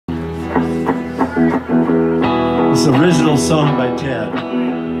This original song by Ted.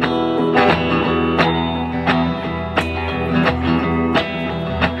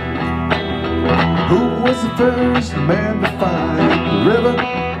 Who was the first man to find the river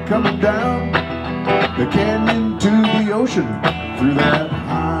coming down the canyon to the ocean through that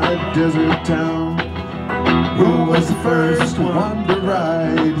high desert town? Who was the first one to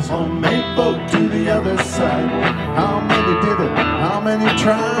ride his homemade boat to the other side? How many did it? How many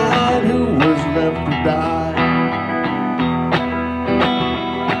tried? Who was left to die?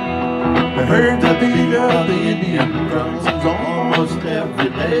 They heard the beat of the Indian drums almost every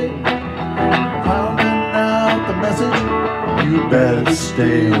day, pounding out the message, you better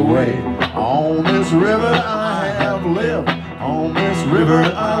stay away. On this river I have lived, on this river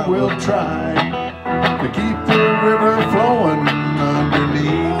I will try to keep the river flowing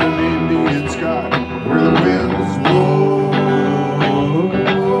underneath an Indian sky, where the winds blow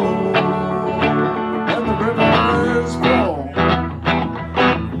and the rivers flow.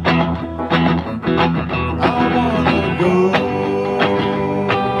 I wanna go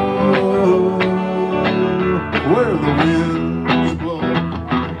where the winds blow.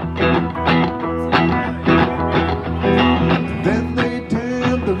 Then they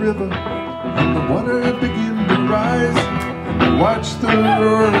tammed the river and the water began to rise, and they watched the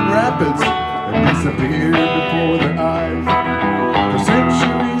roaring rapids that disappeared before their eyes. For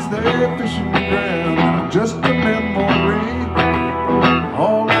centuries their fishing ground, just a memory.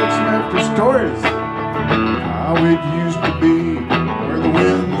 All that's left are stories, how it used to be, where the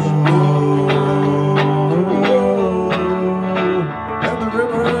winds blow and the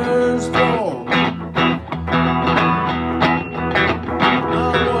rivers flow. I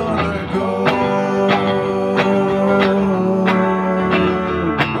wanna go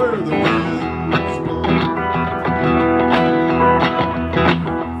where the winds blow.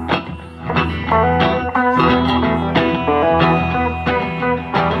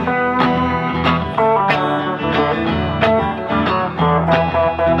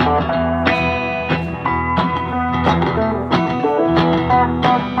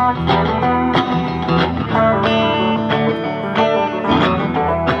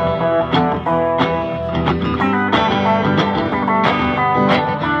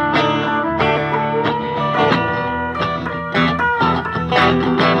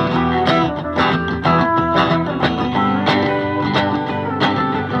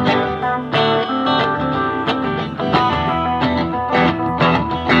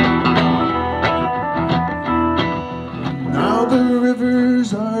 Now the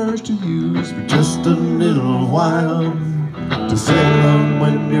river's ours to use for just a little while, to sail on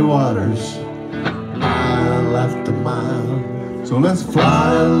windy waters, mile after mile. So let's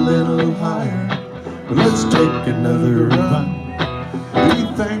fly a little higher, but let's take another run. Be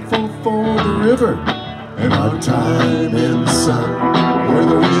thankful for the river and our time in the sun, where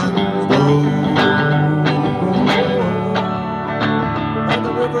the winds blow and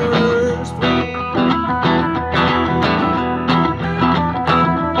the rivers flow.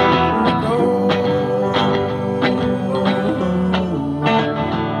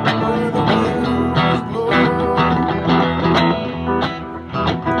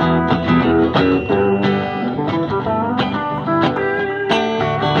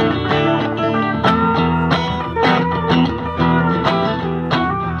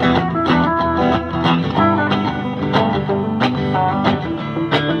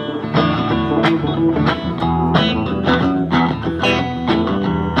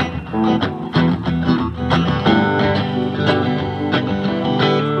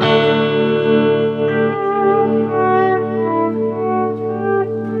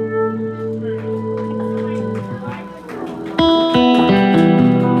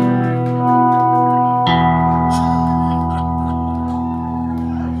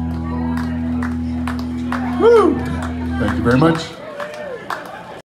 Woo! Thank you very much.